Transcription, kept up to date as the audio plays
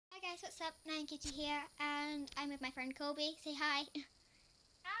Hey guys, what's up? Nan Kitty here, and I'm with my friend Colby. Say hi.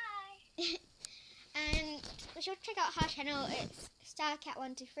 Hi. And be sure to check out her channel. It's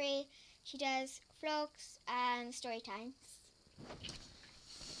StarCat123. She does vlogs and story times.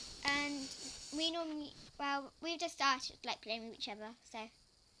 And we normally, we've just started like playing with each other, so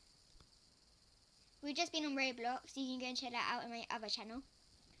we've just been on Roblox. You can go and check that out on my other channel.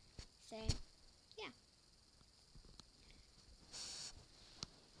 So yeah.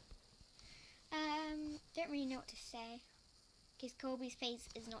 Don't really know what to say because Colby's face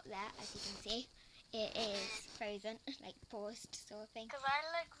is not there, as you can see. It is frozen, like paused sort of thing. Because I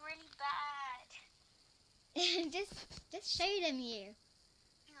look really bad. just show them you.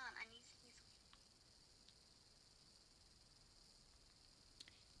 Hang on, I need to use...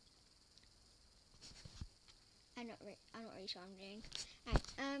 I'm not really sure what I'm doing. Right,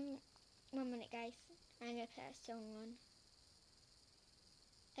 1 minute guys. I'm gonna put a song on.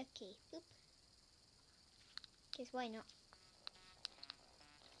 Okay, boop. Because why not?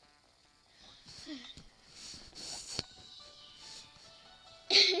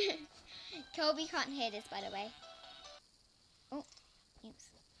 Colby can't hear this, by the way. Oh, oops.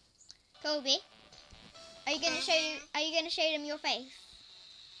 Colby, are you gonna show? Are you gonna show them your face?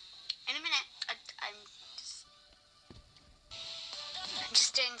 In a minute. I'm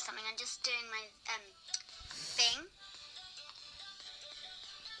just doing something. I'm just doing my thing.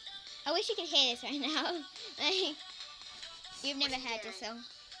 I wish you could hear this right now. Like, you've never heard this song.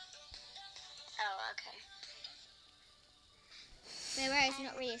 Oh, okay. No worries,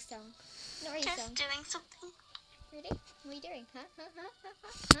 not really a song. Not really a Just song. doing something. Really? What are you doing? Huh?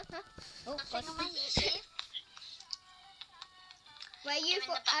 Oh, Something on my YouTube. What are you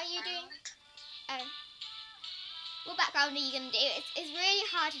doing? What background are you gonna do? It's really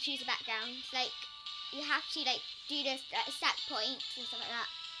hard to choose a background. Like you have to like do this set points and stuff like that.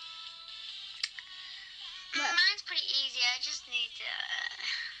 Mine's pretty easy. I just need to.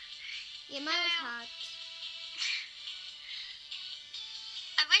 Yeah, mine was hard.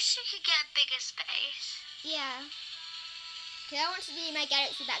 I wish you could get a bigger space. Yeah. Cause I want to do my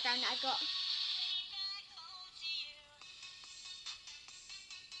Galaxy background that I've got.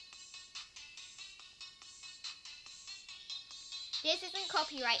 This isn't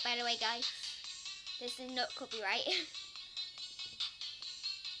copyright, by the way, guys. This is not copyright.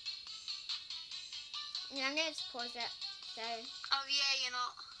 Yeah, I'm gonna just pause it. So. Oh yeah, you're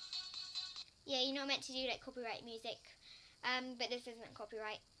not. Yeah, you're not meant to do like copyright music. But this isn't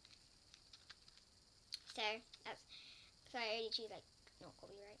copyright. So I only choose like not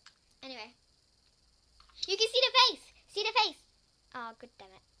copyright. Anyway. You can see the face! See the face! Oh, god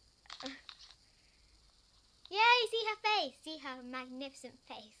damn it. Yay, see her face! See her magnificent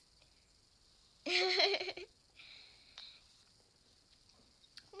face.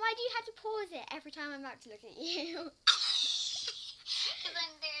 Why do you have to pause it every time I'm about to look at you? Because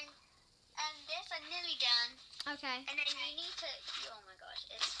I'm doing this, I'm nearly done. Okay. And then you need to, oh my gosh,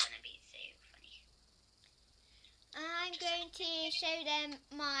 it's going to be so funny. I'm going to show them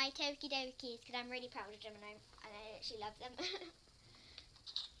my Tokidokis because I'm really proud of them and I actually love them.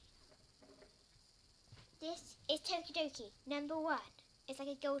 This is Tokidoki number 1. It's like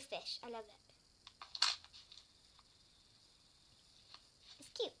a goldfish. I love it. It's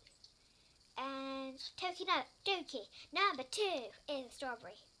cute. And Tokidoki number 2 is a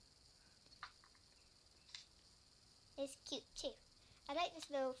strawberry. It's cute too. I like this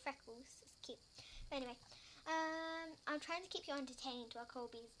little freckles. It's cute. But anyway, I'm trying to keep you entertained while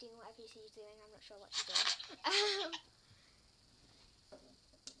Colby's doing whatever she's doing. I'm not sure what she's doing.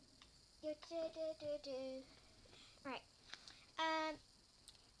 Right.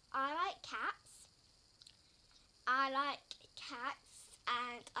 I like cats.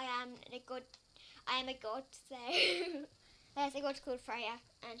 And I am a god, so there's a god called Freya,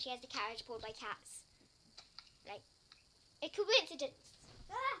 and she has a carriage pulled by cats. Like, a coincidence.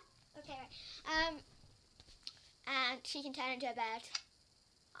 Okay, right. And she can turn into a bird.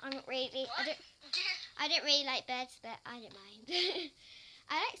 I'm not really. I don't really like birds, but I don't mind.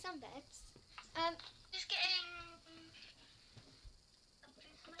 I like some birds. Just getting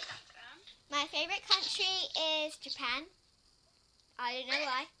something for my background. My favourite country is Japan. I don't know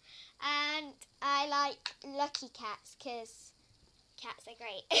why. And I like lucky cats because cats are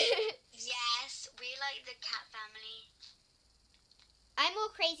great. Yes, we like the cat family. I'm more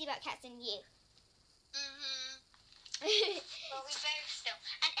crazy about cats than you. Well, we both still.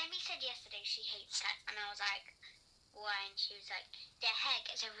 And Emmy said yesterday she hates cats, and I was like, why? And she was like, their hair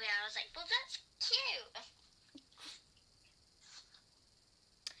gets everywhere. I was like, well, that's cute.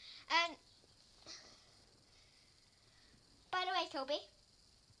 And by the way, Colby,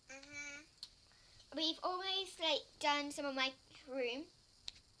 we've almost like done some of my room.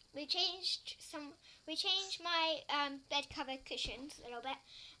 We changed my bed cover cushions a little bit,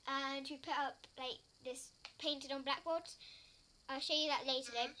 and we put up like this painted on blackboards. I'll show you that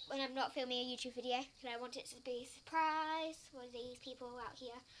later though, when I'm not filming a YouTube video, because I want it to be a surprise for these people out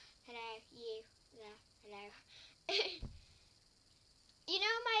here. Hello, you there, hello. You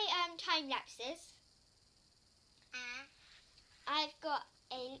know my time lapses? I've got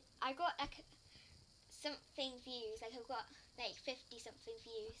like something views, like I've got like 50 something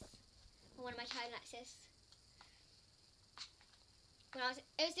views on one of my time lapses.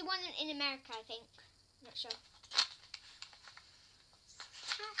 It was the one in America, I think. I'm not sure.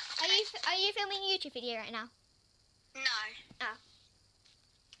 Are you filming a YouTube video right now? No. Oh.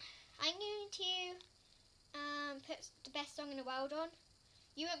 I'm going to put the best song in the world on.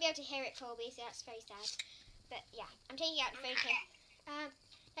 You won't be able to hear it, Colby, so that's very sad. But yeah, I'm taking out the photo.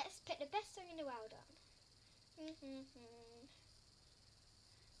 Let's put the best song in the world on. I'm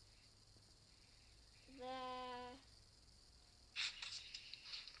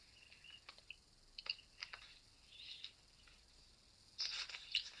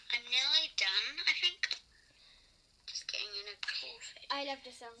nearly done, I think. Just getting in a cool fit. I love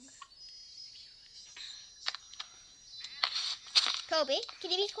the song. Colby,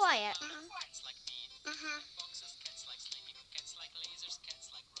 can you be quiet?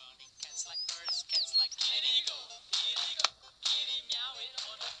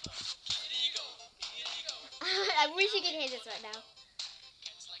 I wish you could hear this right now.